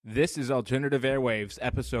This is Alternative Airwaves,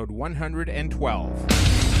 episode 112.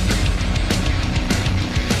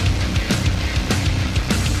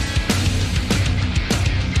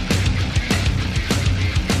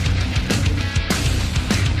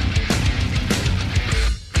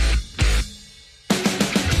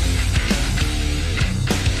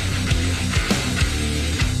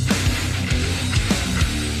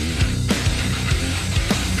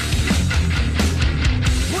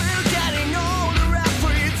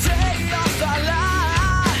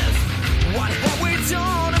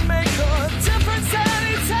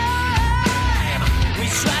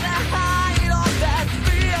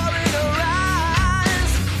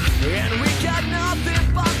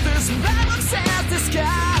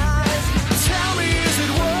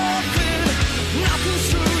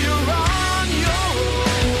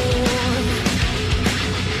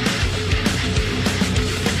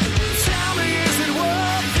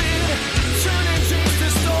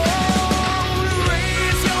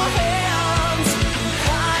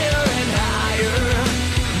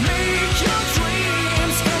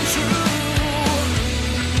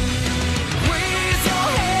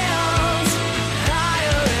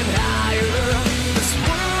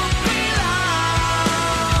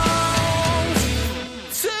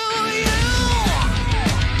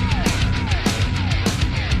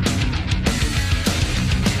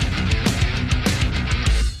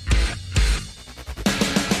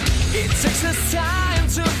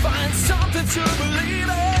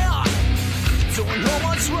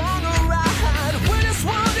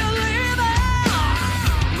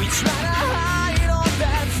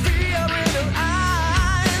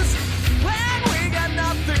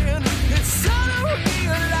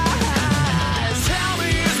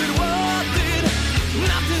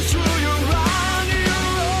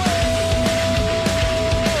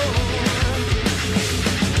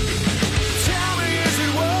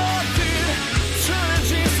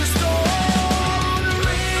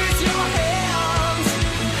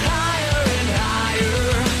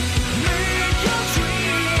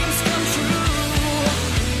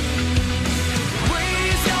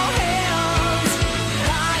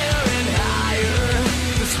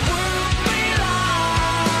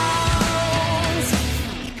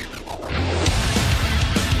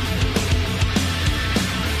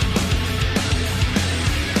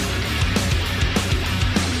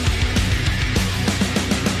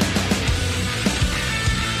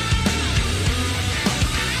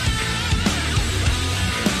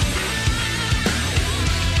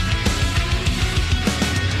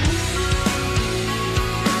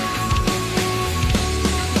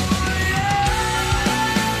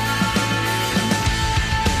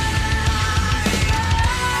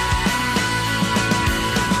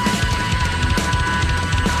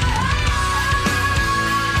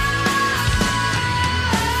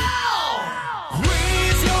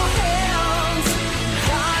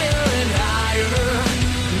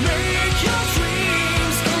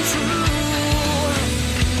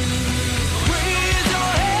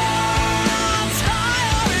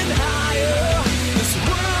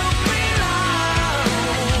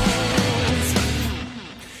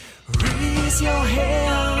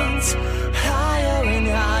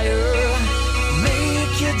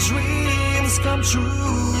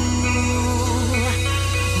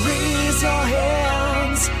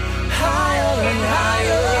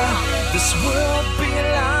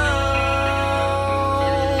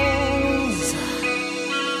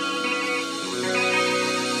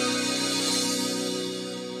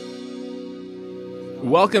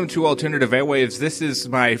 Welcome to Alternative Airwaves. This is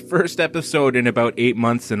my first episode in about 8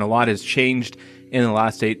 months, and a lot has changed in the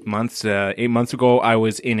last 8 months. 8 months ago, I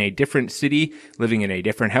was in a different city, living in a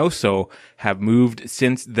different house, so have moved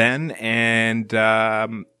since then. And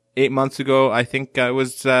 8 months ago, I think I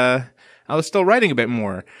was still writing a bit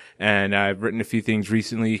more, and I've written a few things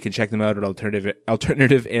recently. You can check them out at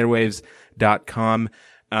alternativeairwaves.com.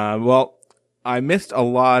 I missed a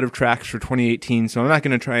lot of tracks for 2018, so I'm not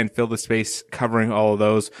going to try and fill the space covering all of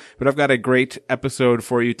those, but I've got a great episode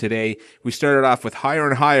for you today. We started off with Higher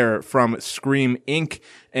and Higher from Scream Inc.,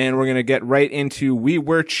 and we're going to get right into We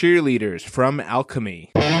Were Cheerleaders from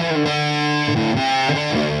Alchemy.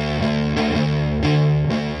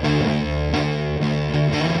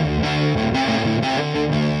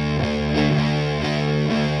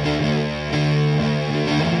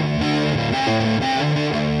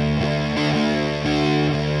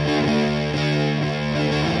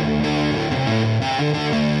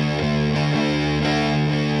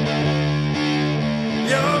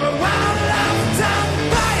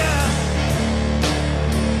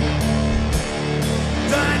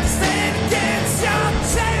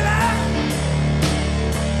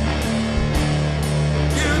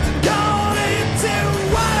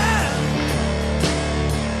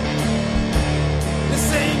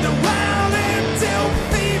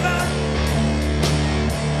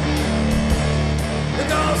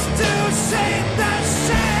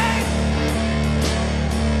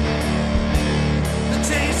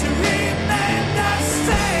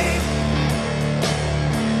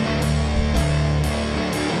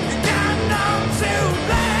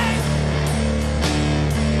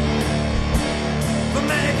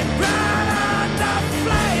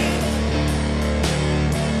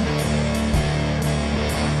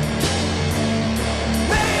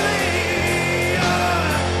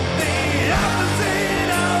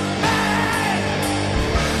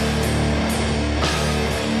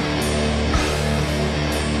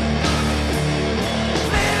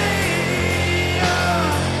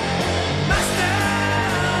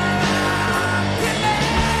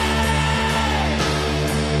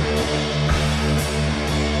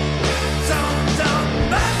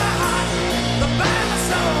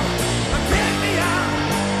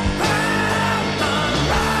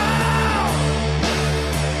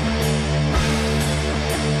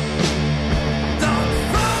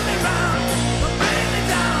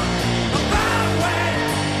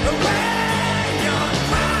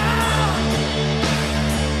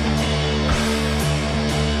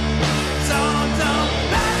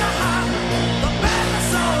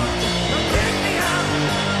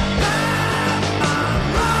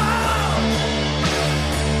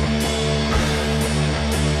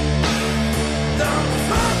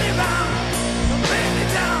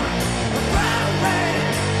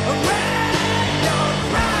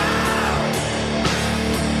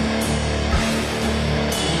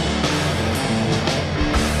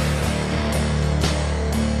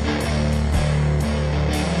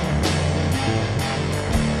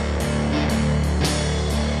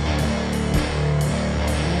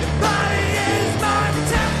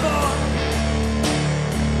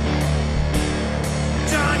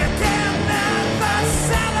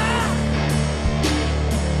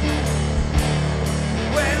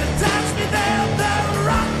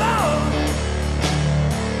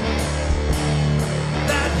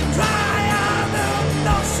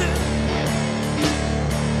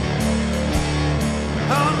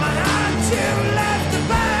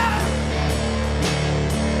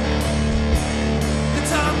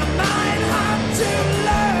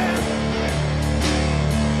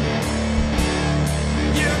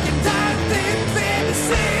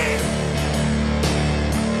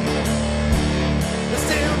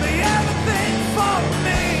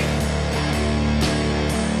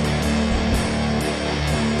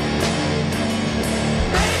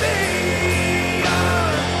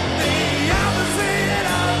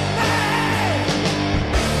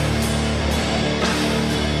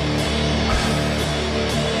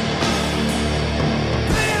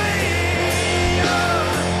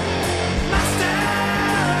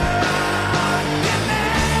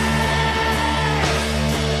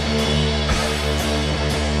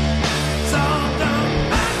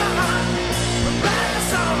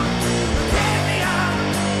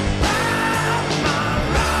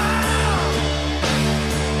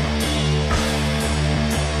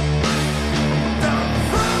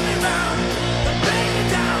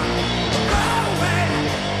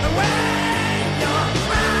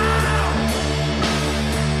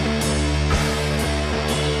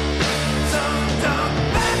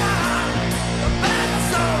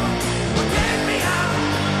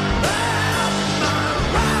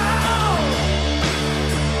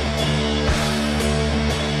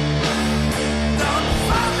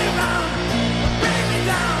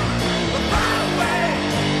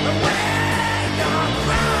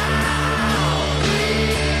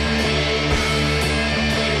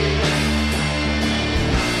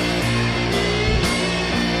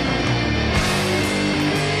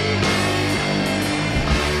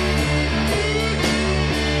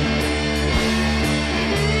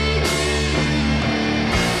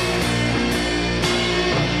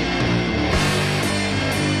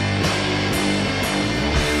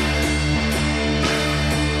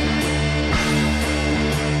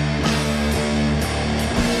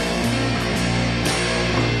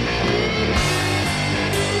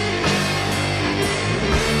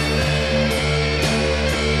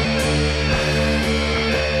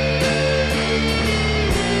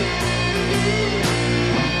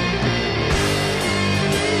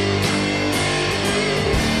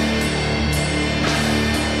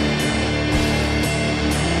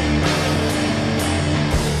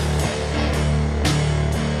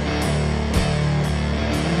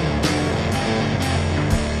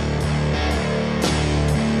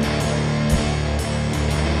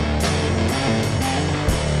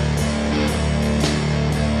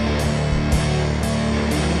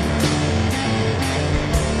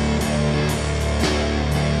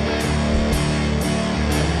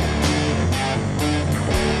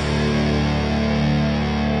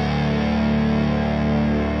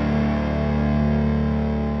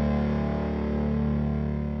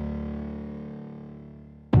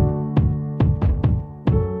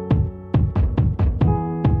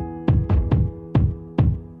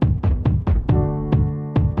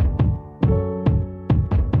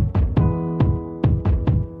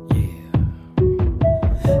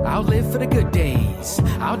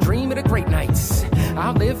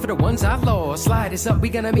 the ones I lost. Slide is up, we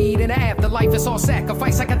gonna meet in the afterlife. It's all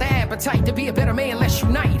sacrifice. I got the appetite to be a better man. Let's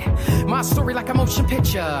unite. My story like a motion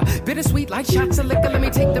picture, bittersweet like shots of liquor. Let me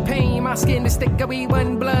take the pain. My skin is thicker. We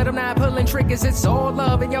one blood. I'm not pulling triggers. It's all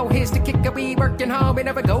love. And yo, here's the kicker. We working hard. We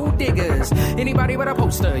never go diggers. Anybody with a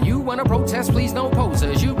poster, you wanna protest? Please no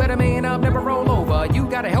posers. You better man up, never roll over. You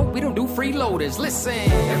gotta help. We don't do freeloaders.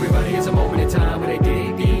 Listen. Everybody has a moment in time where they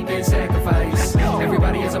dig deep and sacrifice.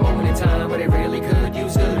 Everybody has a moment in time where they really could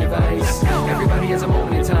use good advice. Everybody has a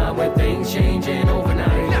moment in time where things changing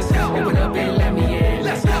overnight. Open up and let me in.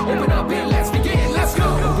 Open up and let's begin. Let's go.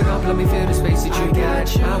 Open up, let me feel the space that you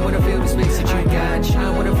got. I wanna feel the space that you got. I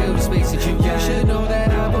wanna feel the space that you got. You should know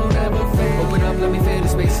that I won't ever fail. Open up, let me feel the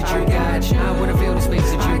space that you got. I wanna feel the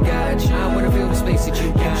space that you got. I wanna feel the space that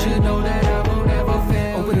you got. You should know that I won't ever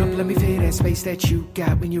fail. Open up, let me feel that space that you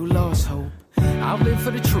got when you lost hope. I'll live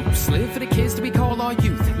for the troops, live for the kids that we call our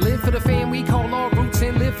youth, live for the fam we call our roots,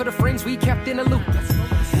 and live for the friends we kept in the loop.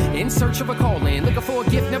 In search of a calling, looking for a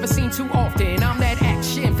gift never seen too often. I'm that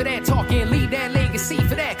action for that talking, leave that legacy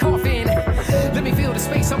for that coffin. Let me feel the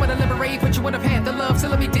space, I wanna liberate, but you wanna path the love, so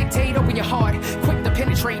let me dictate, open your heart, quick to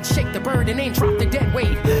penetrate, shake the burden and drop the dead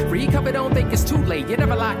weight. Recover, don't think it's too late, you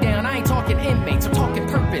never locked down, I ain't talking inmates, I'm talking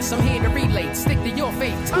purpose, I'm here to relate, stick to your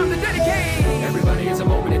faith, time to dedicate. Everybody has a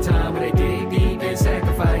moment in time where they dig deep and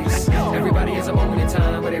sacrifice. Everybody has a moment in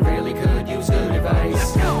time where they really could use good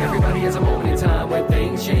advice. Everybody has a moment in time where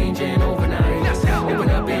things changing overnight. Open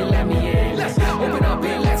up and let me in. Open up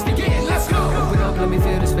and let's begin. Let's go. Open up, let me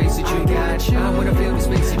feel the space that you got. I wanna feel the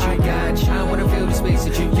space that you got. I wanna feel the space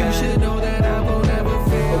that you got. You should know that I won't ever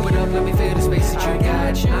fail. Open up, let me feel the space that you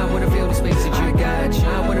got. I wanna feel the space that you got.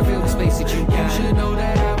 I wanna feel the space that you got. You should know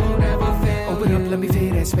that I won't ever fail. Open up, let me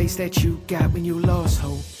feel that space that you got when you lost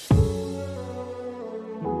hope.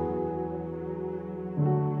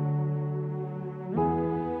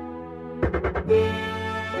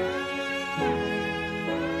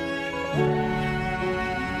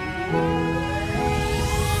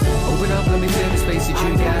 Open up, let me feel the space that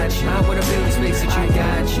you got. I wanna feel the space that you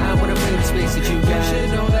got. I wanna feel the space that you got. You should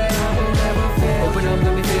know that I will never fail. Open up,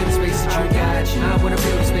 let me feel the space that you got. I wanna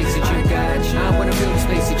feel the space that you got. I wanna feel the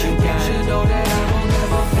space that you got. You should know that I will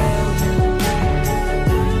never fail.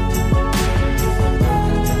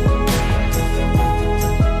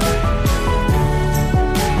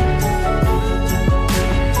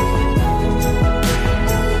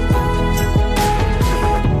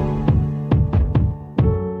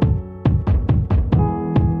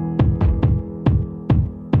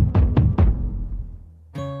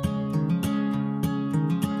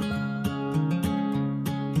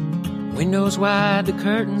 Windows wide, the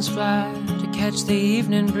curtains fly to catch the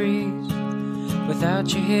evening breeze.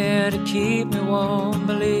 Without you here to keep me warm,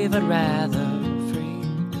 believe I'd rather freeze.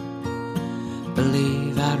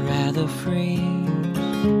 Believe I'd rather freeze.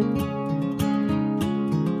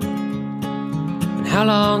 And how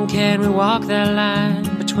long can we walk that line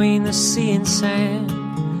between the sea and sand?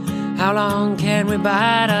 How long can we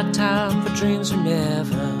bide our time for dreams we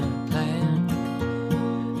never planned?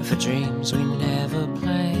 For dreams we never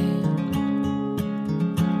planned.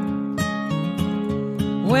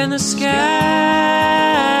 When the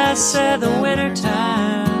sky said the winter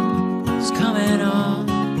time is coming on,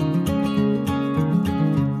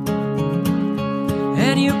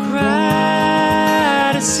 and you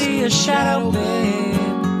cry to see a shadow, babe,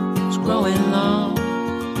 it's growing long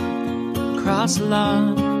across the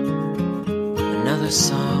lawn, another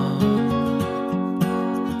song.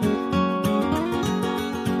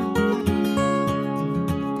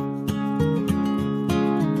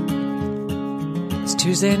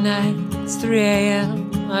 Tuesday night, it's 3 a.m.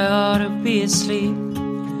 I ought to be asleep.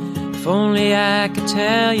 If only I could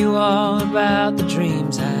tell you all about the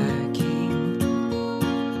dreams I keep.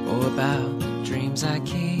 Oh, about the dreams I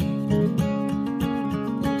keep.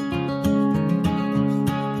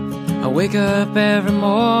 I wake up every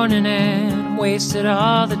morning and I'm wasted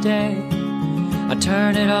all the day. I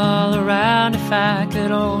turn it all around if I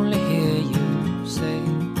could only hear you say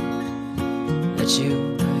that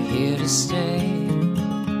you were here to stay.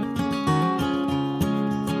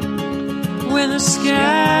 When the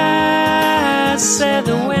sky said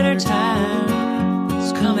the winter time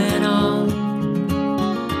is coming on,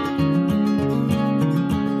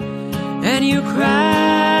 and you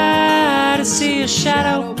cry to see a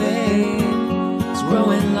shadow, babe, it's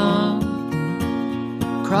growing long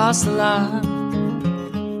across the lot,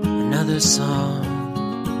 another song.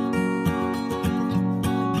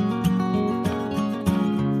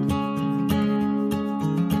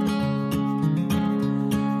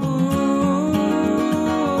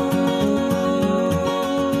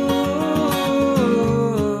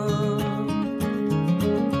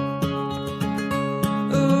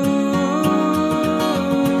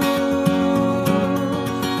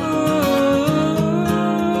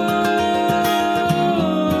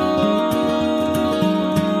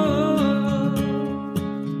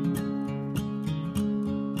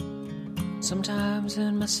 Sometimes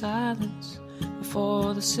in my silence,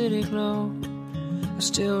 before the city glow, I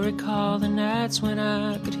still recall the nights when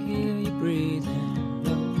I could hear you breathing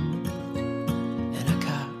low, and I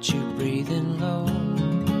caught you breathing low.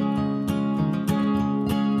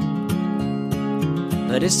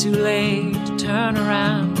 But it's too late to turn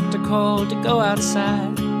around, too cold to go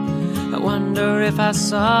outside. I wonder if I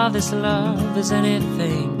saw this love as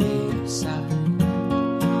anything beside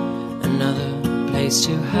another place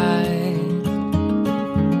to hide.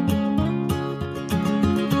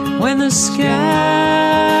 When the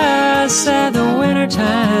sky said the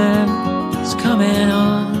wintertime is coming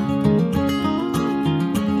on,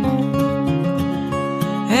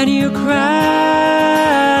 and you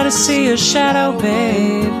cry to see your shadow,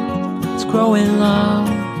 babe, it's growing long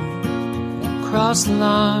across the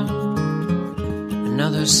lawn,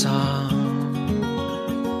 another song.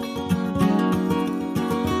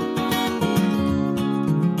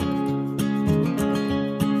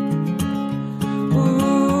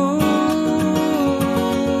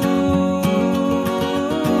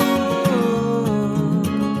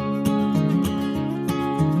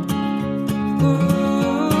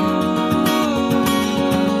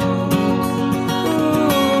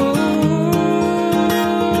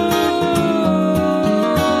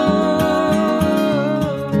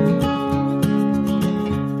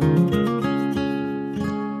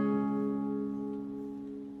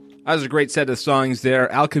 That was a great set of songs there.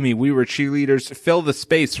 Alchemy, We Were Cheerleaders, Fill the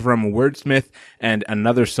Space from Wordsmith, and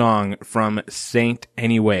another song from Saint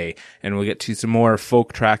Anyway. And we'll get to some more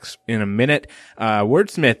folk tracks in a minute.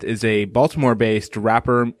 Wordsmith is a Baltimore-based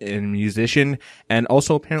rapper and musician, and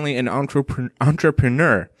also apparently an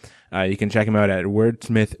entrepreneur. You can check him out at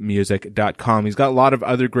wordsmithmusic.com. He's got a lot of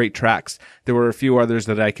other great tracks. There were a few others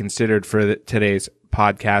that I considered for today's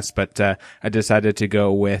podcast, but I decided to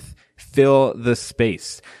go with Fill the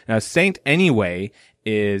Space. Now, Saint Anyway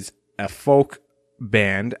is a folk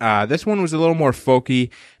band. This one was a little more folky.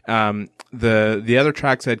 The other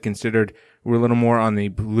tracks I'd considered were a little more on the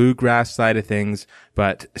bluegrass side of things,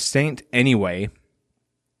 but Saint Anyway,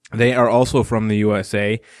 they are also from the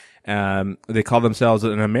USA. They call themselves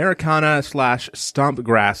an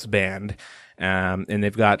Americana/stompgrass band. And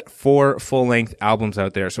they've got 4 full-length albums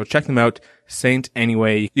out there. So check them out, Saint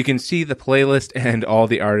Anyway. You can see the playlist and all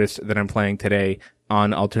the artists that I'm playing today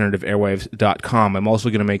on alternativeairwaves.com. I'm also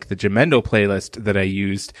going to make the Jamendo playlist that I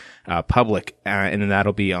used public, and then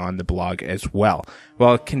that'll be on the blog as well.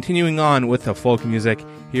 Well, continuing on with the folk music,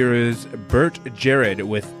 here is Bert Jared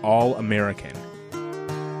with All American.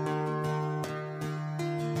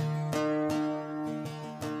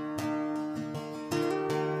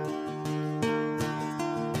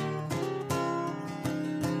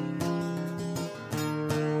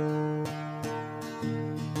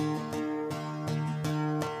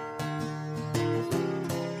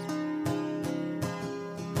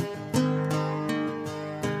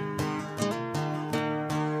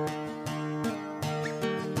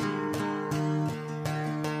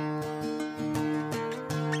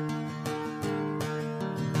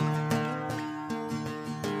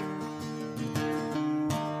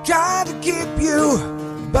 Trying to keep you,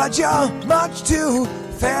 but you're much too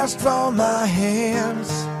fast for my hands.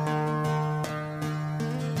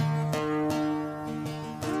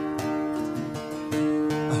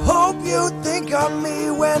 I hope you think of me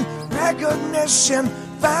when recognition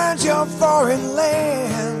finds your foreign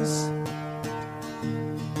lands.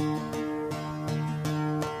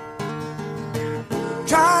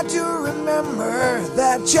 Try to remember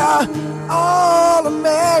that you're all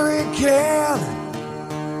American.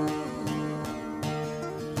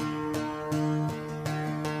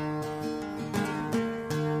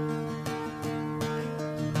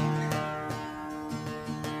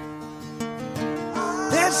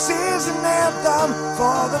 This is an anthem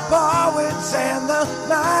for the poets and the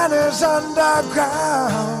miners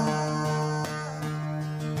underground.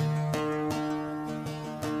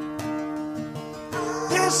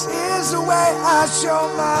 This is the way I show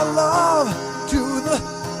my love to the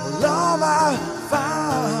love I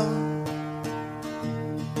found.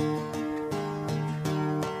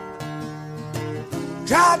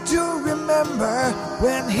 Try to remember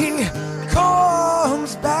when he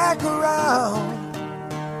comes back around.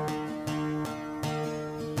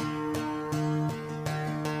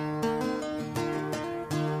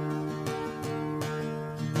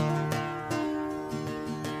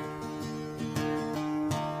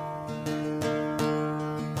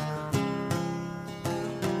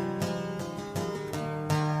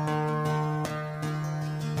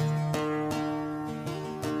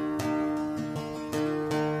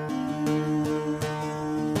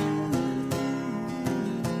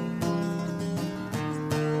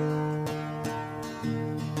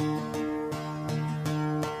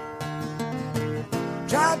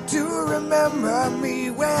 try to remember me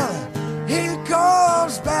when he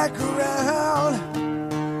comes back around.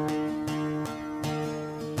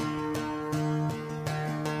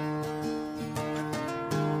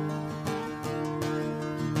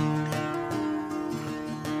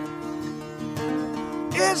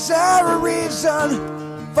 Is there a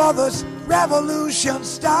reason for this revolution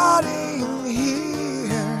starting here?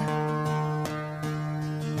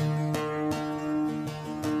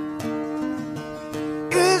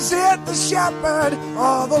 Is it the shepherd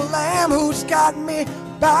or the lamb who's got me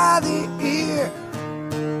by the ear?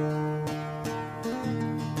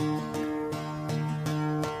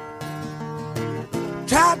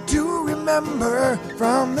 Try to remember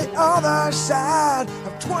from the other side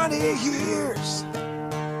of 20 years.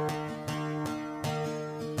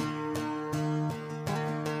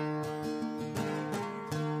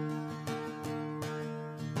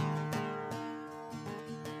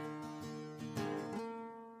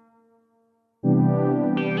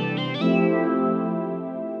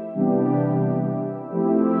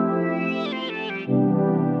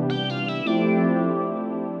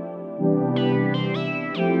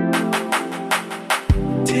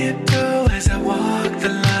 Tiptoe as I walk the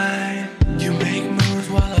line. You make moves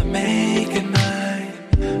while I make it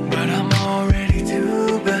mine. But I'm already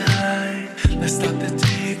too behind. Let's stop the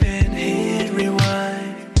tape and hit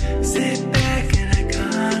rewind. Sit back and I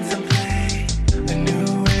contemplate a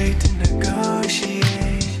new way to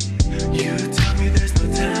negotiate. You tell me there's no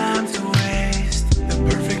time to waste. The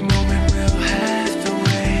perfect moment will have to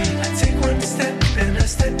wait. I take one step and I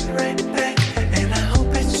step right back. And I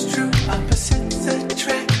hope it's true, opposites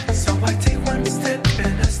attract. So I take one step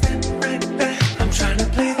and I step right back. I'm trying to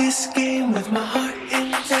play this game with my heart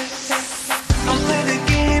intact. I'll play the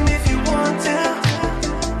game if you want to.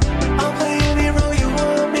 I'll play any role you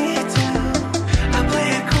want me to. I play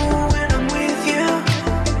it cool when I'm with you.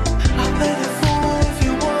 I'll play the fool if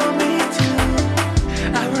you want me to.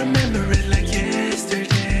 I remember it like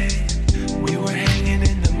yesterday. We were hanging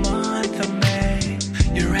in the month of May.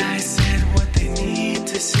 Your eyes said what they need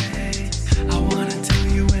to say. I wanna tell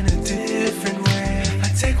you in a different way. I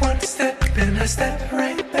take one step and I step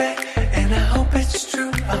right back. And I hope it's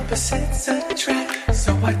true, opposites attract.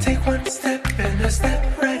 So I take one step and I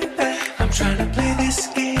step right back. I'm trying to play this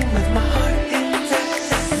game with my heart intact.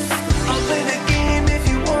 I'll play the game if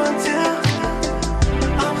you want to.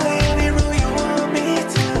 I'll play any role you want me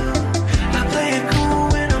to. I play it cool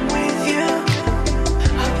when I'm with you.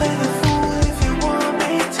 I'll play the fool if you want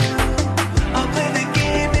me to. I'll play the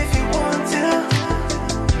game if you want to.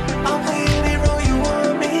 I'll play any role you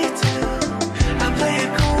want me to. I play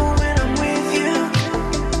it cool when I'm with you.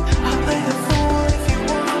 I'll play the fool if you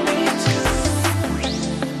want me to.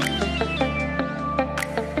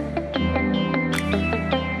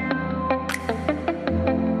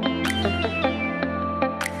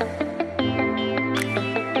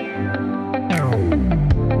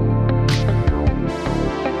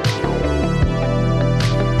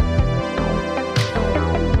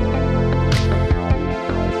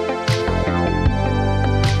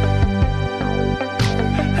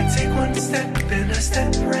 I take one step and I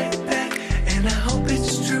step right back. And I hope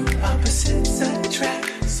it's true, opposites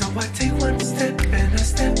attract. So I take one step and I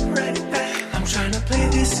step right back. I'm trying to play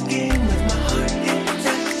this game with my heart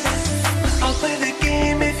intact. I'll play the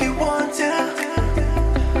game if you want to.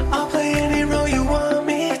 I'll play any role you want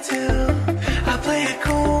me to. I play it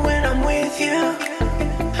cool when I'm with you.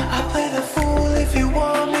 I play the fool if you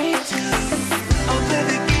want me to. I'll play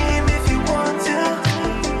the game if you want to.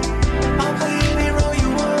 I'll play any role you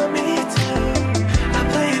want me to. I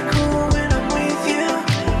play it cool when I'm with you.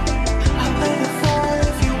 I play the fool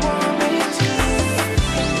if you want me to.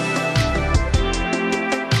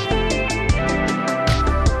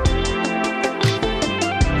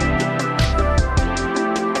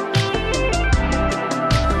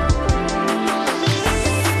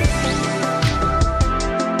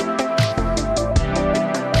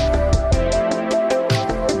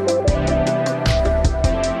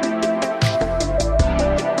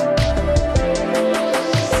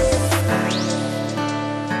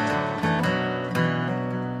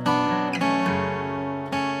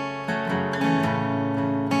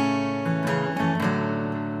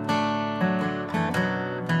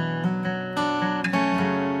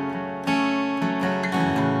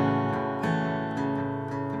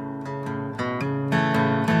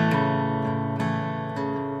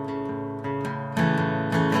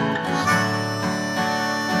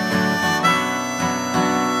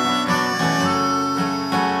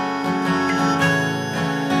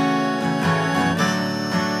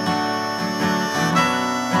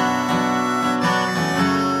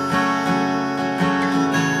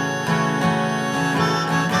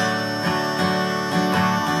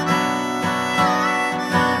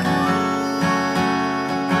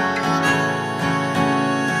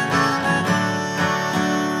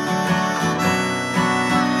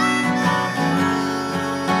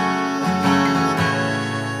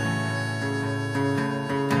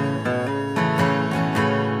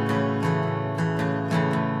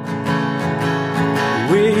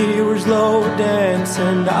 slow dance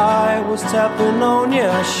and I was tapping on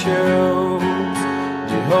your shoes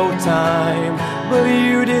the whole time, but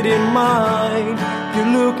you didn't mind. You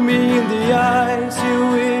looked me in the eyes, you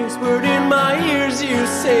whispered in my ears, you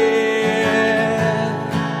said,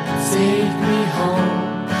 take me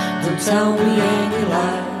home, don't tell me any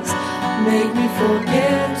lies, make me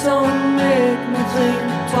forget, don't make me think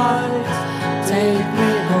twice. Take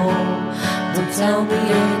me home, don't tell me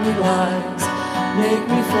any lies, make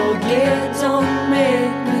me forget, don't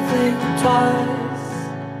make me think twice.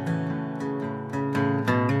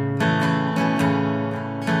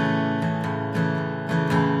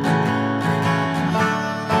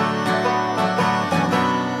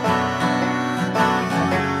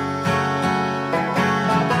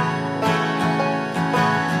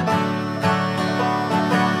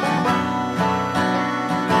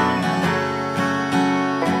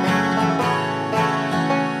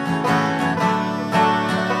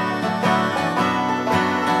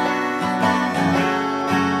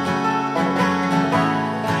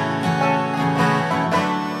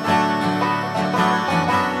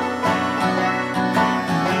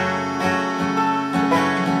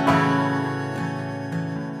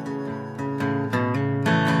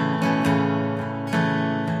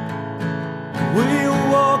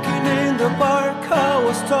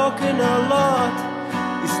 Talking a lot,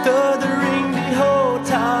 he's stuttering the whole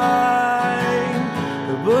time,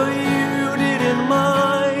 but you didn't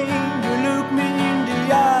mind. You looked me in the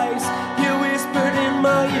eyes, you whispered in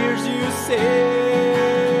my ears, you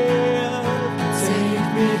said, take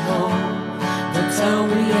me home, don't tell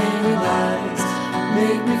me any lies,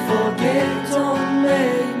 make me forget, don't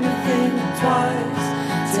make me think twice.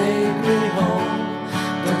 Take me home,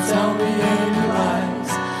 don't tell me any lies,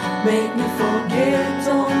 make me forget,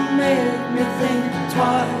 don't make me think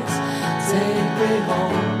twice. Take me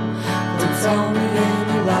home, don't tell me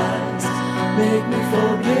any lies, make me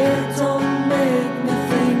forget, don't make me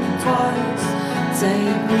think twice.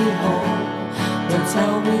 Take me home, don't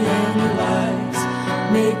tell me any lies,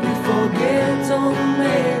 make me forget, don't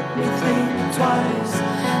make me think twice.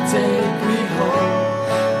 Take me home,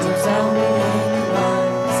 don't tell me any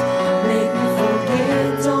lies, make me forget,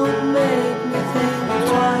 don't make me think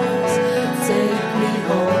twice. Take me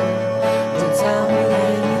home, don't tell me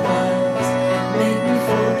any lies, make me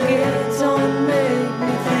forget, don't make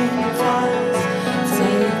me think twice.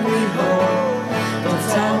 Take me home, don't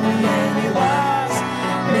tell me any lies,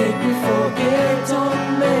 make me forget, don't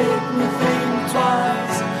make me think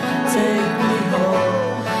twice. Take me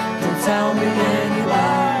home, don't tell me any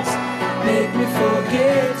lies, make me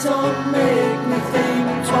forget, don't make me think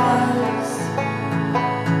twice.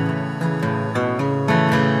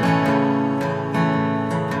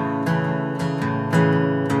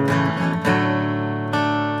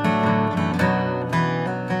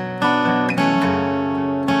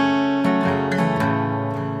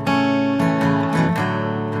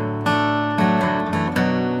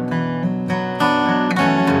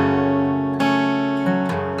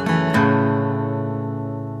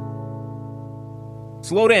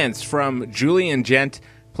 Slow Dance from Julian Gent,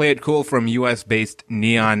 Play It Cool from US-based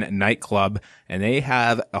Neon Nightclub, and they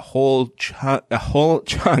have a whole chunk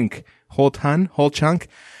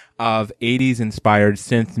of 80s inspired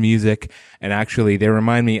synth music, and actually they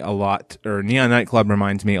remind me a lot, or Neon Nightclub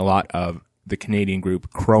reminds me a lot of the Canadian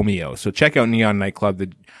group Chromeo. So check out Neon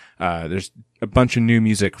Nightclub. There's a bunch of new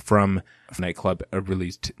music from Nightclub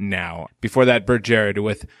released now. Before that, Bert Jared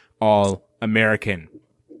with All American.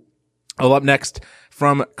 Well, up next,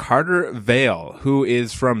 from Carter Vale, who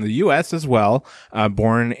is from the U.S. as well,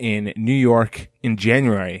 born in New York in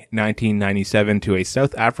January 1997 to a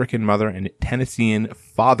South African mother and Tennessean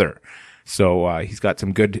father. So he's got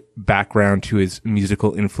some good background to his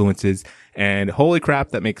musical influences, and holy crap,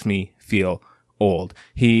 that makes me feel old.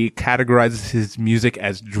 He categorizes his music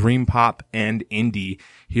as dream pop and indie.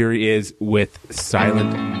 Here he is with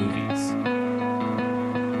Silent Movies.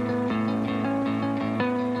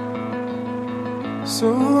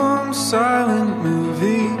 So long, silent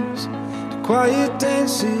movies, the quiet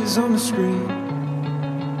dances on the screen.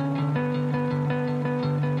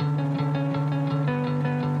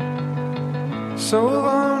 So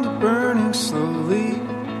long to burning slowly,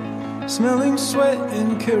 smelling sweat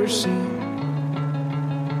and kerosene.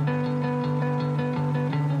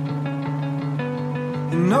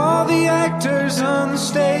 And all the actors on the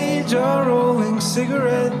stage are rolling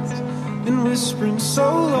cigarettes and whispering so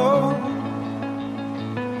low.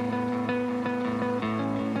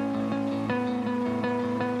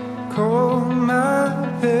 Call my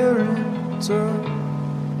parents up,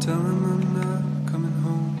 tell them I'm not coming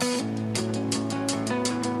home.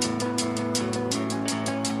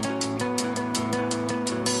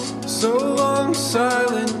 long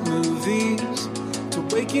silent movies to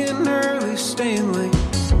waking early, staying late.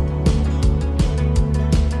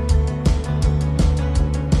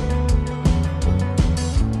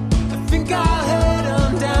 I think I'll head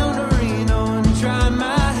on down to Reno and try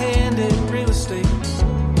my hand at real estate.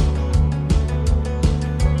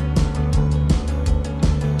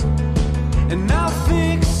 And I'll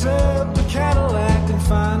fix up a Cadillac and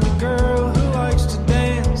find a girl who likes to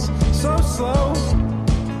dance so slow.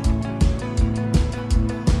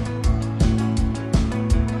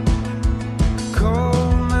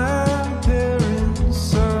 Call my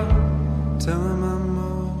parents up, tell them I'm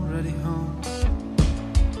already home.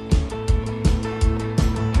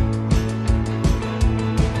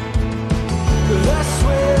 But I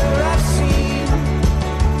swear I've seen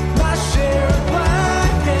my share of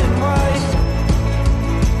black and white.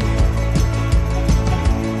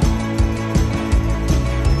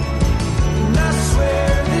 And I swear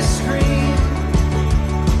this screen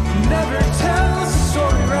never tells the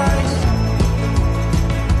story right.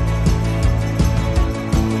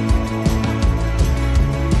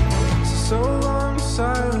 So long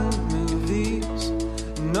silent movies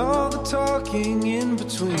and all the talking in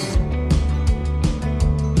between.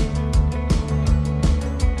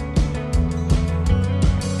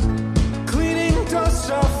 Cleaning dust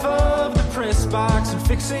off of the press box and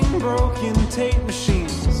fixing broken tape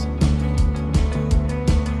machines.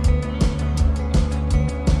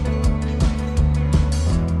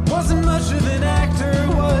 Wasn't much of an actor,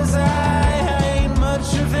 was I? I ain't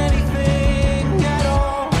much of anything at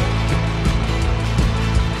all.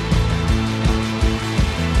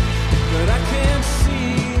 But I can't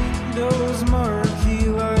see those marquee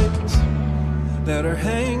lights that are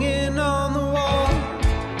hanging on the wall.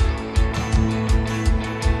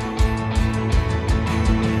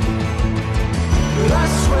 But I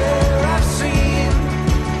swear I've seen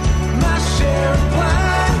my share of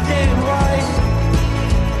black and white.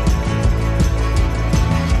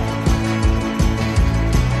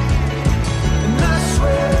 And I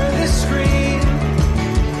swear this screen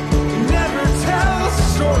never tells the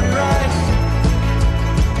story right.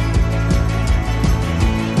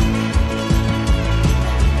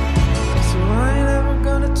 So I ain't ever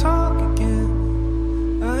gonna talk again.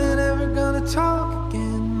 I ain't ever gonna talk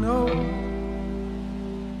again. No,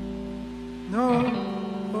 no.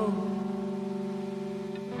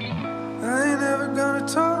 I ain't ever gonna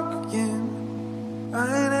talk again. I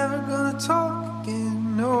ain't ever gonna talk again.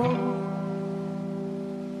 No,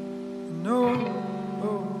 no.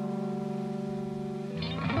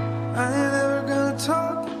 I ain't ever gonna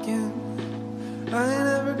talk again. I ain't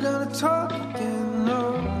ever gonna talk again. No,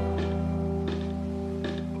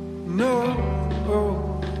 no.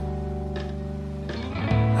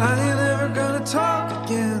 I ain't ever gonna talk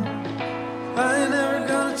again. I ain't ever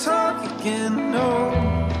gonna talk again. No,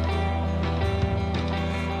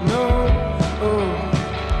 no.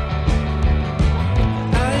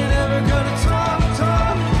 I ain't ever gonna talk.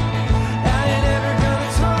 I ain't ever gonna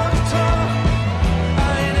talk. I ain't ever gonna talk.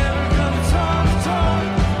 I ain't ever gonna talk.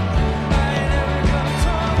 I ain't ever gonna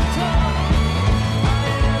talk.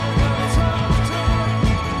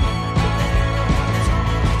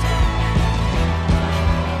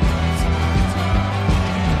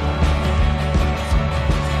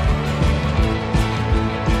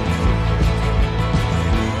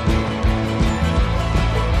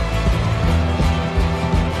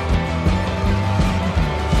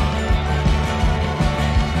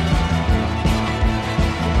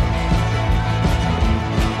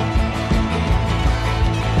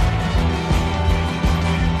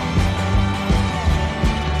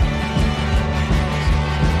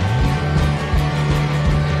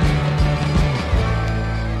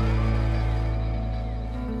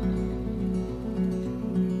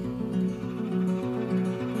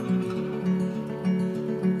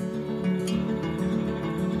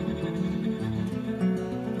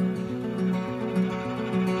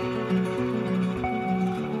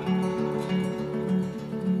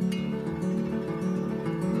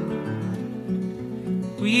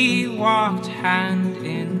 We walked hand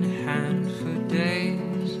in hand for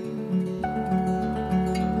days.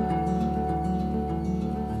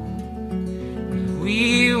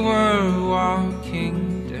 We were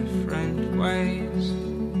walking different ways.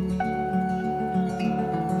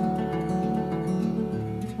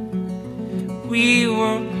 We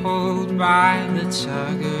were pulled by the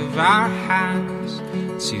tug of our hands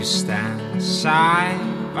to stand side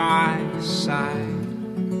by side.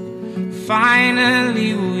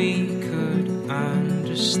 Finally we could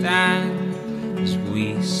understand as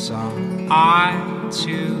we saw eye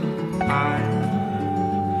to eye.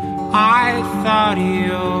 I thought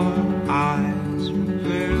your eyes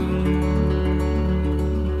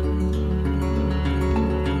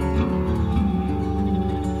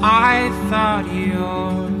I thought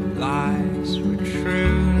your lies were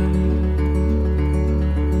true.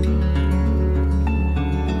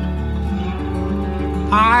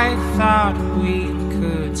 I thought we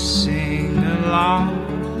could sing along.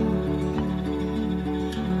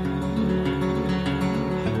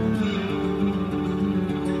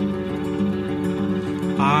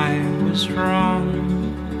 I was wrong.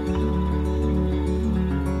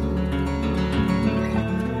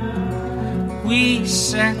 We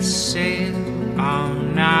set sail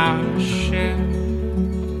on our ship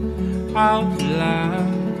of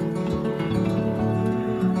love.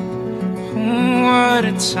 What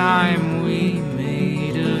a time we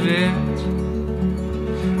made of it,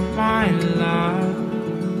 my love.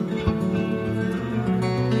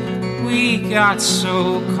 We got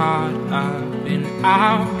so caught up in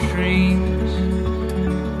our dreams.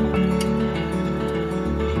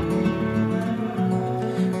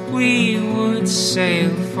 We would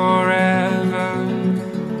sail forever,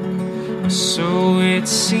 so it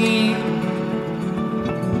seemed.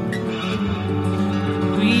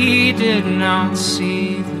 We did not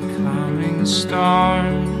see the coming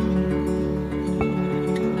storm.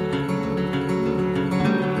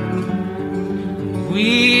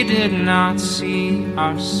 We did not see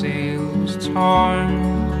our sails torn.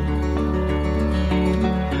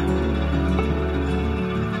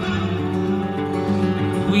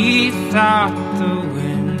 We thought the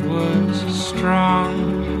wind was strong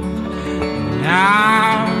in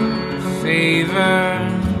our favor.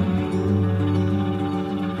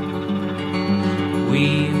 We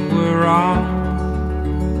were wrong.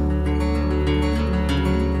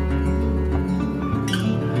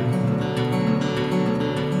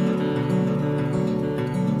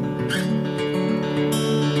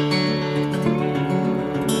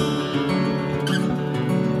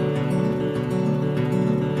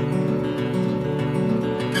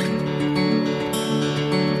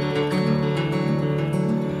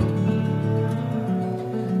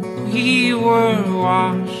 We were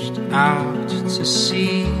washed out to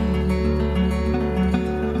sea.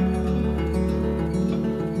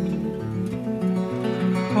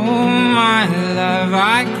 Oh, my love,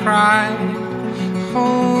 I cried,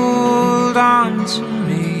 hold on to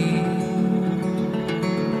me.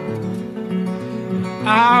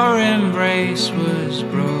 Our embrace was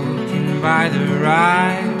broken by the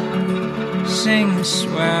rising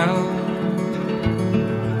swell.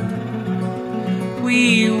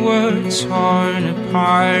 We were torn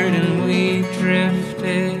apart and we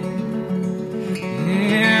drifted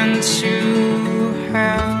into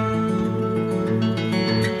hell.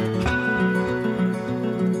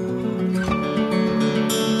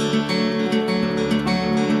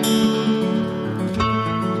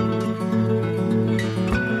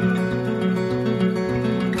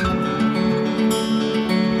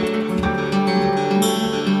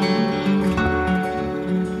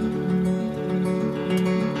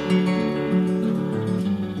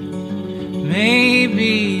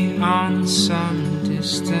 Maybe on some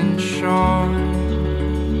distant shore,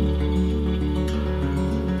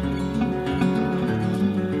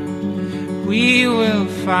 we will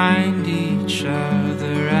find each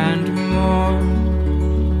other and more.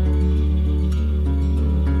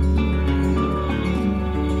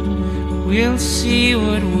 We'll see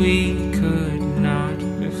what we could not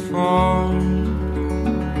before.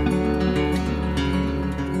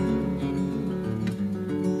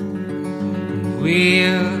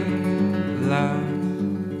 We'll love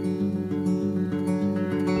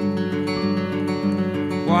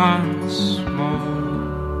once more.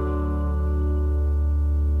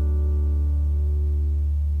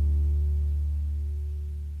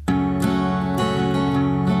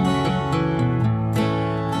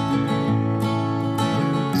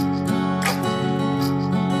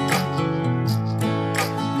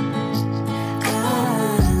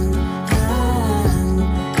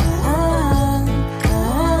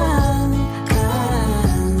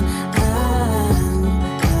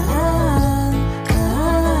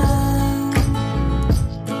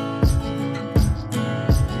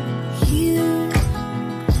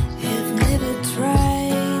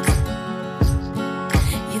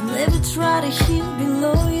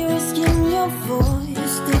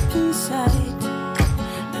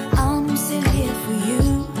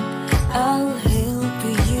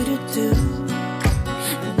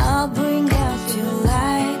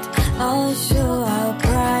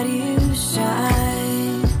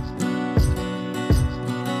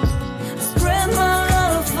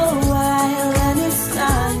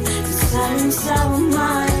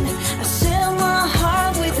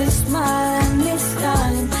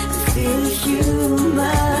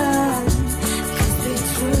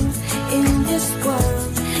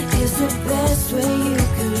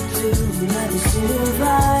 Let us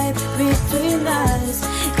survive between us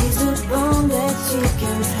is a bond that you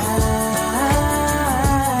can't hide.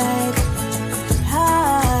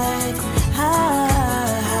 Hide,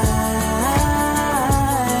 hide,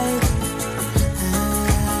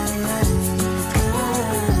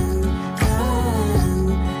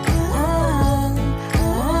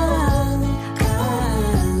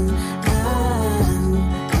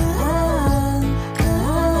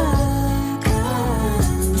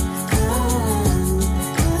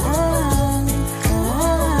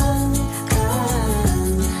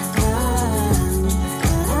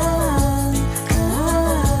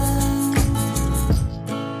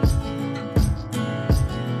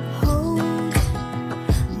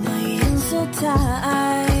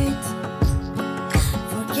 tight.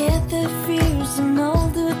 Forget the fears and all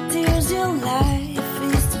the tears your life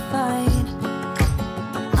is to fight.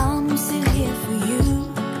 I'm still here for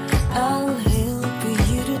you. I'll help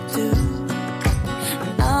you to do.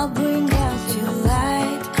 I'll bring out your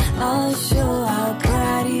light. I'll show how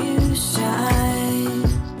bright you shine.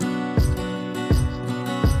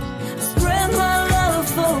 Spread my love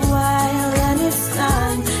for a while, and it's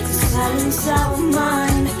time to silence our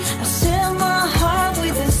mind. I share my heart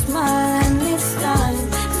with a smile, and it's time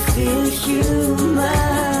to feel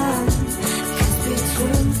human. 'Cause be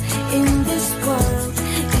true in this world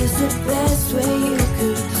is the best way you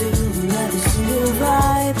could do. Let us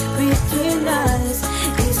survive between us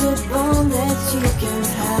is a bond that you can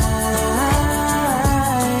hide.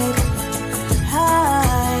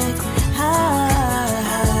 Hide, hide,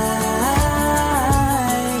 hide.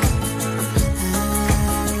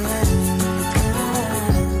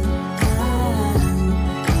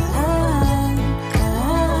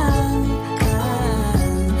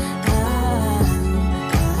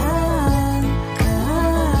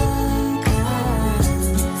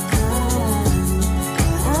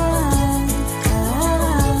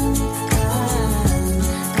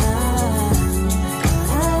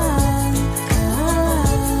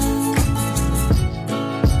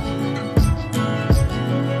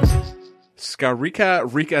 Skarika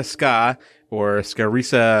Rika Ska, or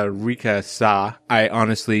Skarisa Rika Sa. I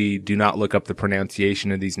honestly do not look up the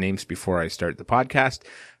pronunciation of these names before I start the podcast.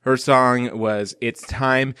 Her song was It's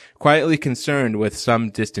Time. Quietly Concerned with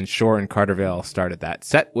Some Distant Shore in Carterville started that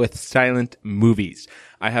set with Silent Movies.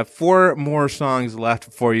 I have 4 more songs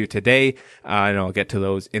left for you today, and I'll get to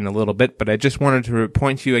those in a little bit, but I just wanted to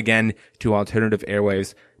point you again to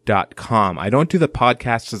alternativeairwaves.com. I don't do the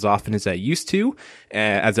podcast as often as I used to,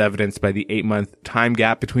 as evidenced by the 8-month time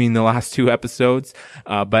gap between the last 2 episodes.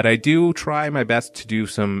 But I do try my best to do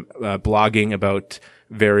some blogging about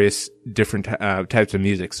various different types of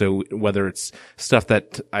music. So whether it's stuff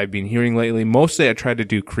that I've been hearing lately, mostly I try to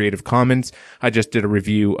do Creative Commons. I just did a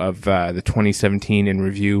review of the 2017 in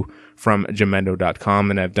review from Jamendo.com,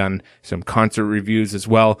 and I've done some concert reviews as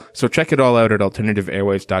well. So check it all out at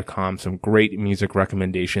alternativeairwaves.com. Some great music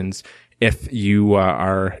recommendations if you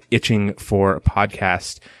are itching for a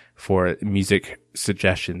podcast for music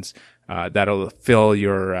suggestions. That'll fill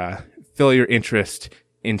your interest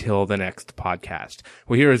until the next podcast.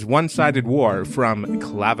 Well, here is One-Sided War from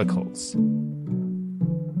Clavicles.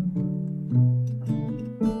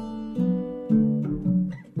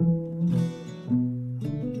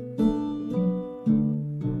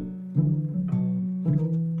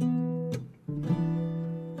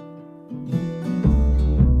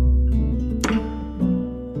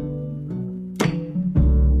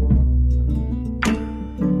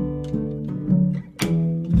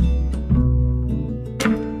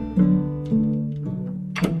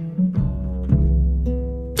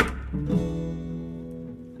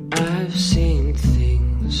 I've seen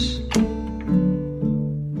things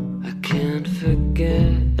I can't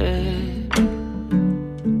forget.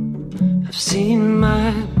 I've seen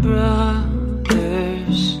my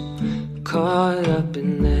brothers caught up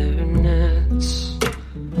in their nets,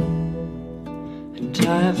 and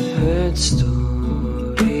I've heard stories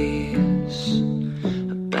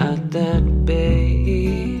about that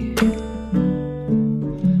bay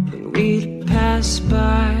when we'd pass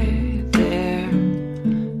by.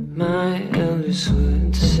 My elders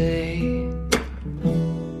would say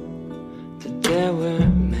that there were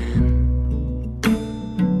men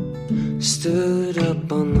stood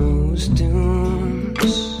up on those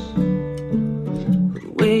dunes,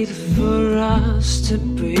 would wait for us to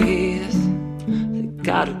breathe. They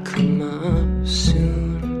gotta come up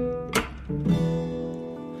soon,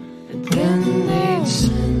 and then they'd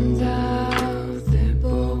send out their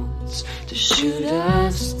boats to shoot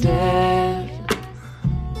us dead.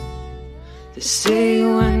 They say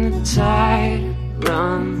when the tide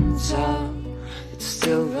runs out, it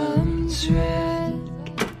still runs red.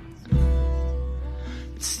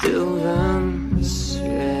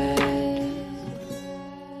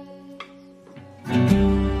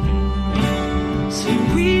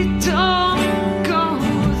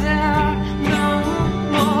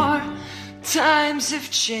 Times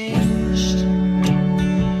have changed.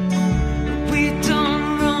 We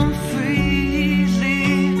don't run freely.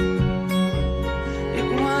 It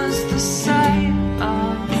was the sight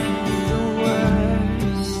of the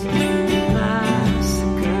worst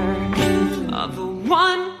massacre of a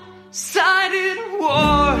one-sided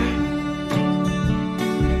war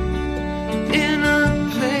in a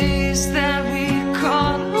place that we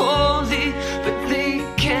call holy, but they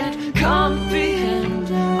can't comprehend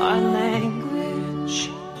our language.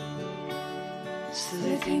 So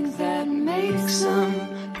they think that makes them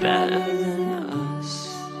better than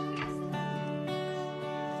us.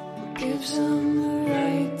 What gives them the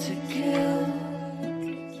right to kill?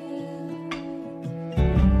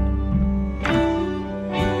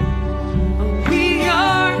 We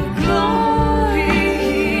are glorious.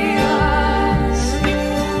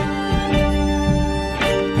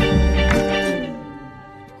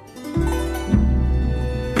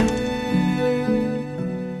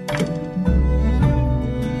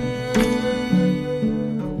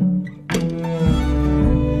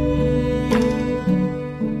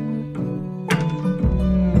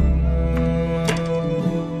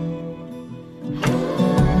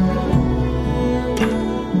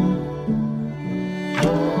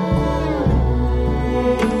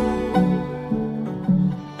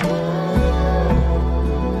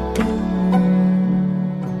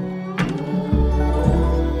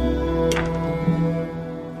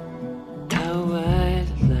 How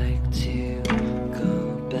I'd like to go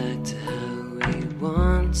back to how we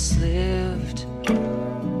once lived.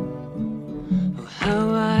 Oh, how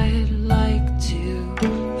I'd like to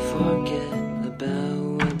forget about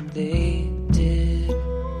what they did.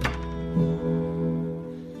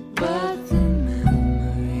 But the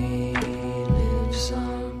memory lives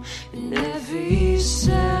on in every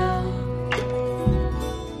cell.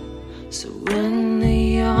 So when the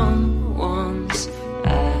young ones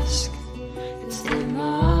ask, it's them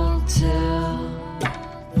I'll tell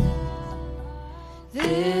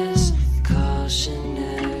this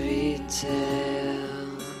cautionary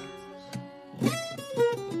tale.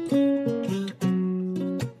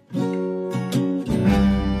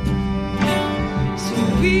 So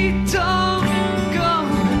we don't go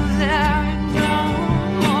there no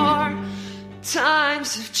more. Times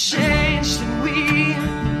have changed and we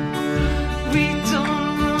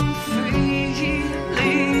don't run freely.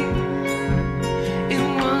 It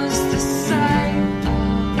was the sight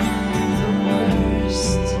of the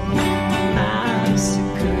worst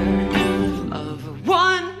massacre of a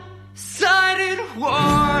one-sided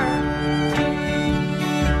war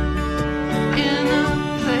in a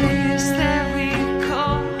place that we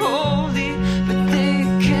call holy, but they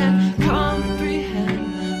can't comprehend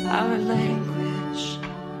our language.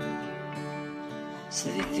 So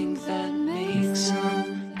they think that makes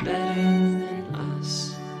them better than us.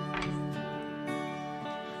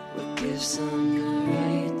 What gives them the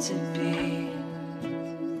right to be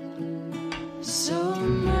so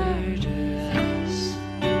murderous?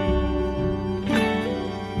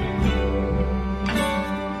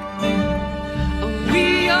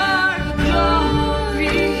 We are glorious.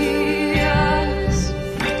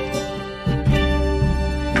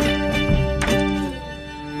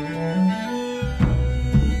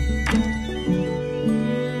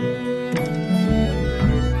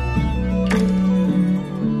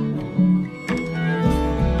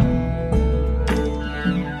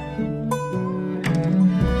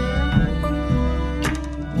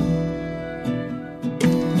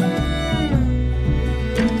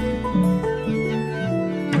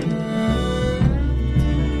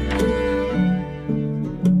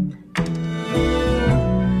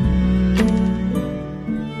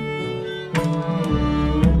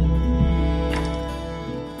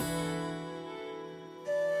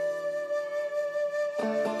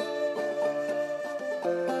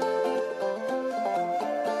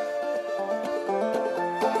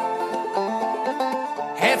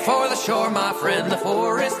 Head for the shore, my friend, the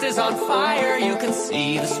forest is on fire. You can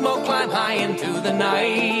see the smoke climb high into the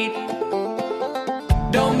night.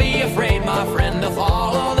 Don't be afraid, my friend, to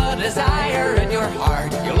follow the desire in your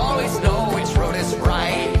heart. You'll always know which road is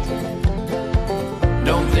right.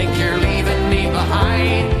 Don't think you're leaving me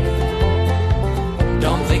behind.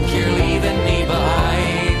 Don't think you're leaving me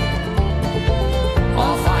behind.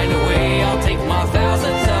 I'll find a way, I'll take my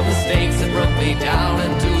thousands of mistakes that broke me down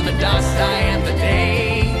into the dust I am today.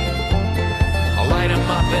 I'll light them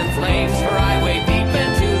up in flames, for I wade deep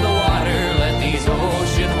into the water. Let these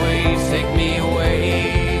ocean waves take me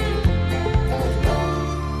away.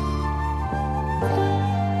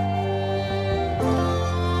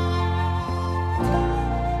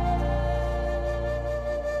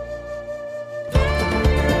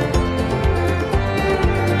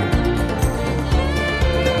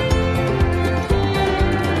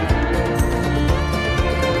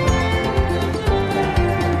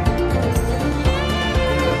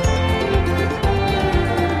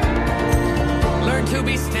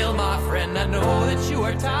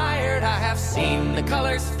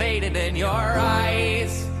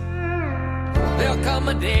 There'll come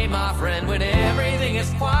a day, my friend, when everything is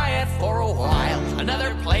quiet for a while.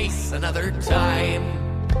 Another place, another time.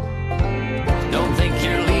 Don't think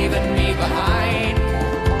you're leaving me behind.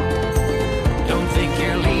 Don't think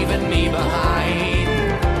you're leaving me behind.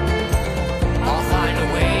 I'll find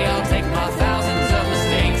a way, I'll take my thousands of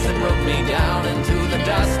mistakes that broke me down into the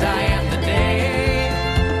dust I am today.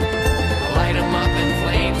 Light 'em up in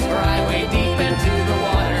flames, fry way deep into the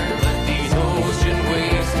water. Let these ocean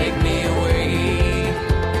waves take me away.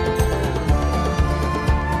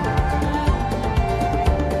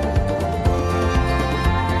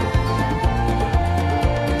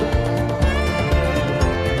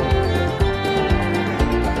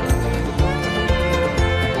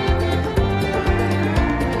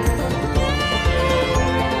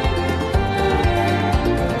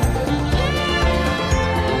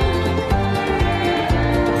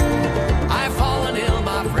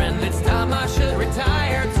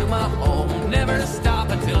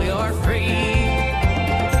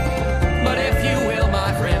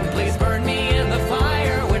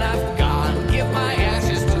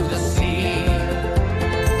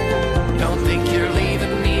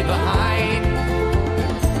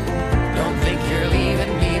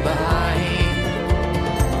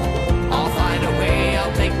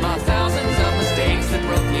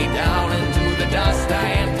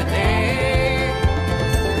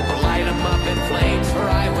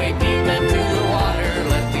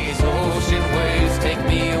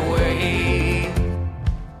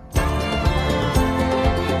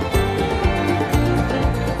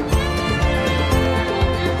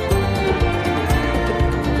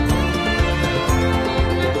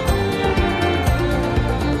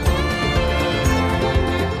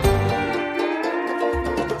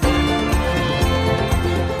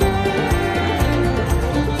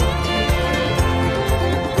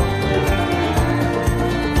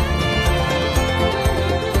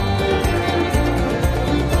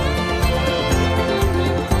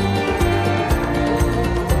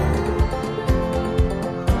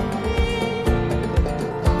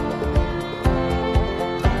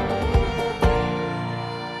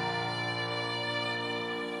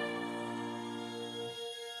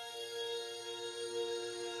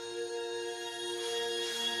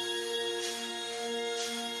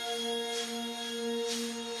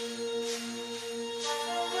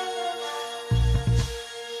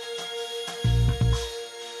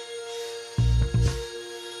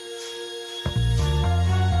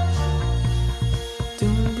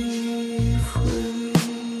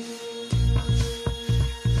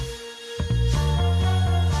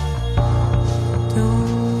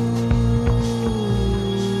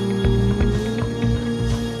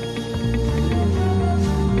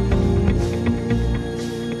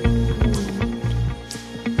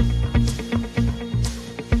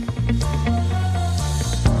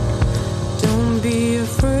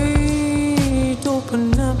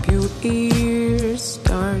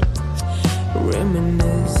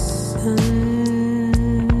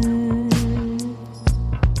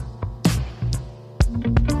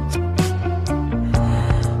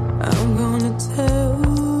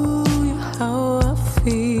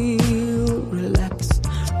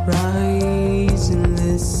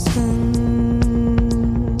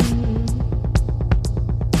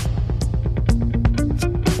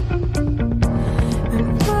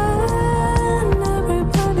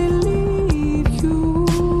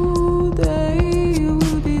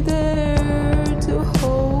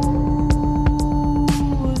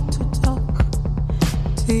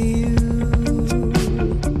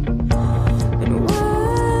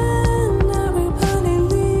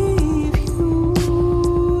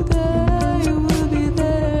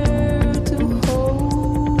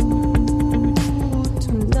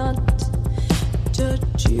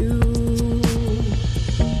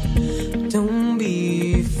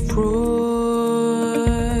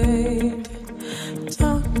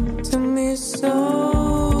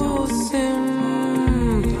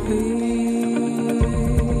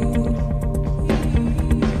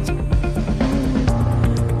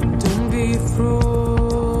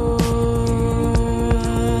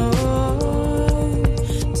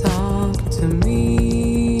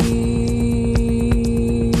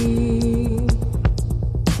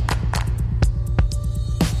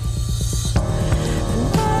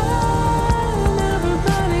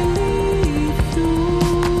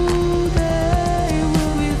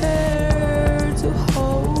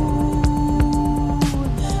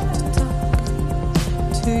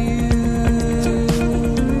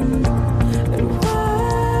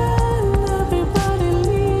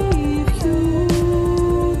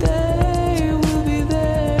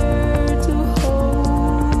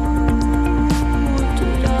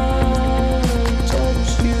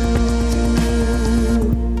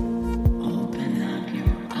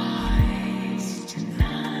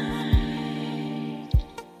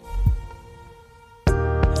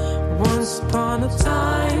 upon a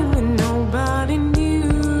time when nobody knew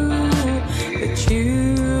that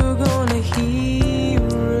you're gonna hear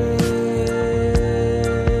it.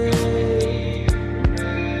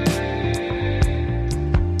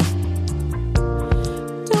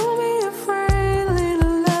 Don't be afraid,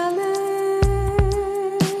 little Alice,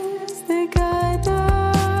 they guide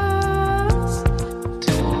us.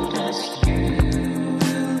 Told us you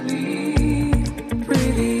will be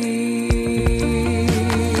pretty.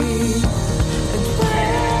 And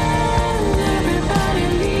when everybody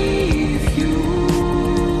leaves you,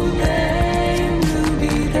 they will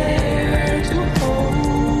be there to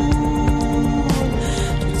hold,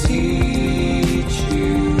 to teach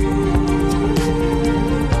you.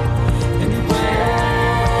 And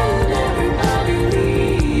when everybody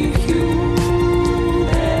leaves you,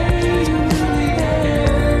 they will be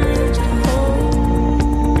there to hold,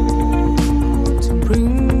 to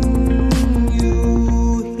bring you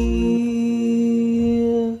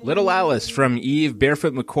here. Little Alice from Eve,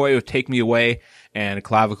 Barefoot McCoy with Take Me Away, and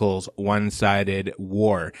Clavicle's One-Sided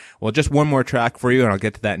War. Well, just one more track for you, and I'll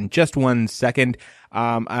get to that in just 1 second.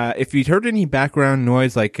 If you'd heard any background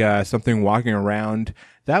noise like something walking around,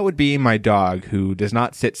 that would be my dog, who does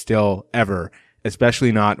not sit still ever,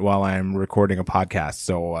 especially not while I'm recording a podcast.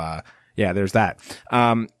 So, yeah, there's that.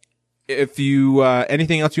 If you,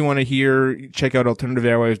 anything else you want to hear, check out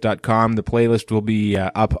alternativeairwaves.com. The playlist will be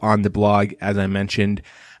up on the blog, as I mentioned.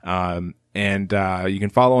 And you can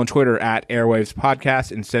follow on Twitter at Airwaves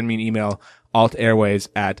Podcast and send me an email,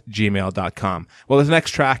 altairwaves@gmail.com. Well, this next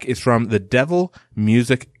track is from the Devil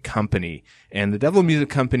Music Company. And the Devil Music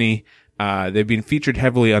Company, they've been featured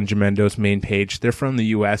heavily on Gemendo's main page. They're from the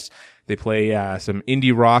US. They play some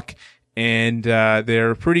indie rock, and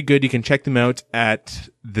they're pretty good. You can check them out at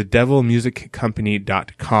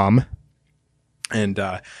thedevilmusiccompany.com. And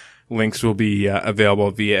links will be available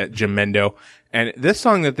via Gemendo. And this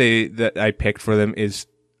song that I picked for them is,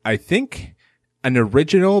 I think, an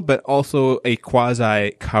original, but also a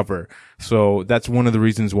quasi cover. So that's one of the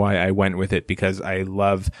reasons why I went with it, because I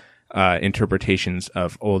love interpretations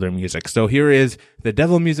of older music. So here is the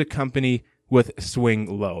Devil Music Company with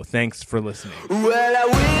Swing Low. Thanks for listening. Well, I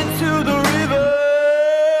went to the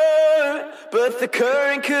river, but the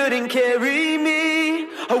current couldn't carry me.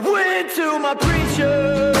 I went to my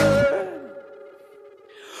preacher,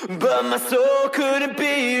 but my soul couldn't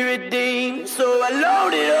be redeemed. So I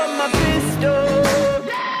loaded up my pistol,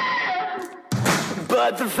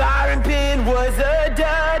 but the firing pin was a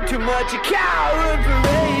dud. Too much a coward for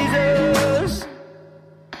razors.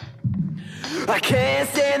 I can't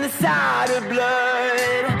stand the sight of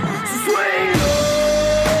blood. So swing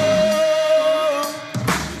low,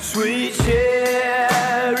 sweet chariot.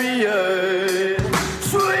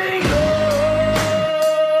 Swing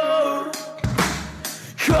low,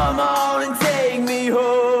 come on and take me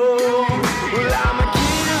home. Well, I'm a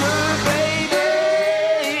killer,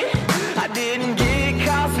 baby. I didn't get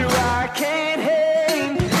caught, so I can't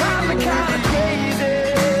hang. I'm the kind of crazy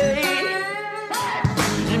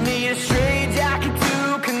you need a straight jacket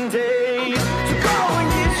to contain. So go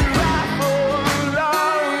and get your rifle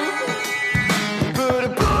on. Put a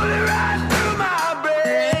bullet right through my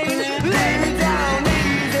brain. Lay me down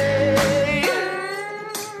easy.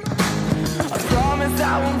 I promise I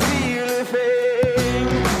won't feel a thing.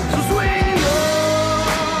 So swing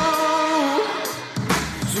low,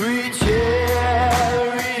 sweet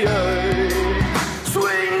chariot.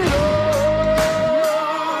 Swing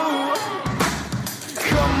low,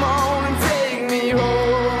 come on and take me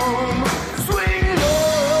home. Swing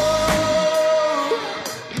low,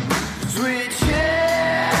 sweet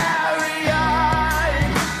chariot.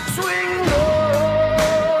 Swing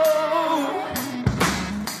low,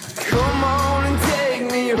 come on and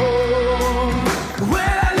take me home. Well,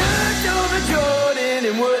 I looked over Jordan,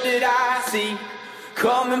 and what did I see?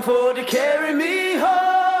 Coming for to carry me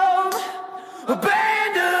home. A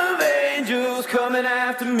band of angels coming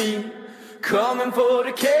after me, coming for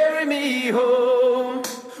to carry me home.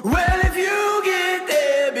 Well, if you get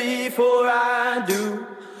there before I do,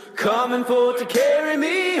 coming for to carry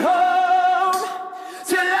me home.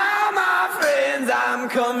 Tell all my friends I'm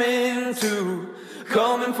coming too,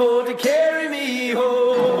 coming for to carry me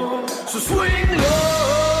home. So swing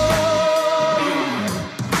low,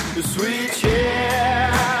 the sweet chariot.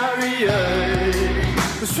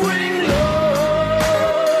 Swing low,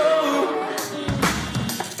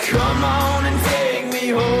 come on and take me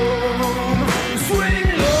home.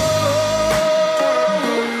 Swing low,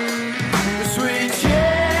 the sweet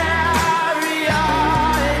chariot.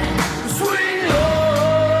 Swing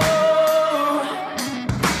low,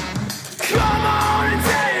 come on and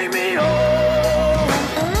take me home.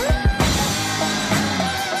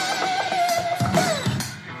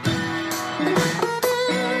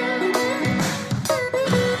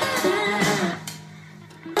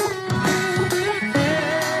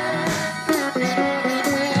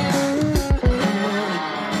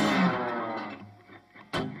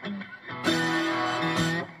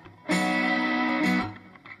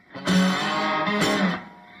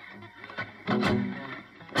 Thank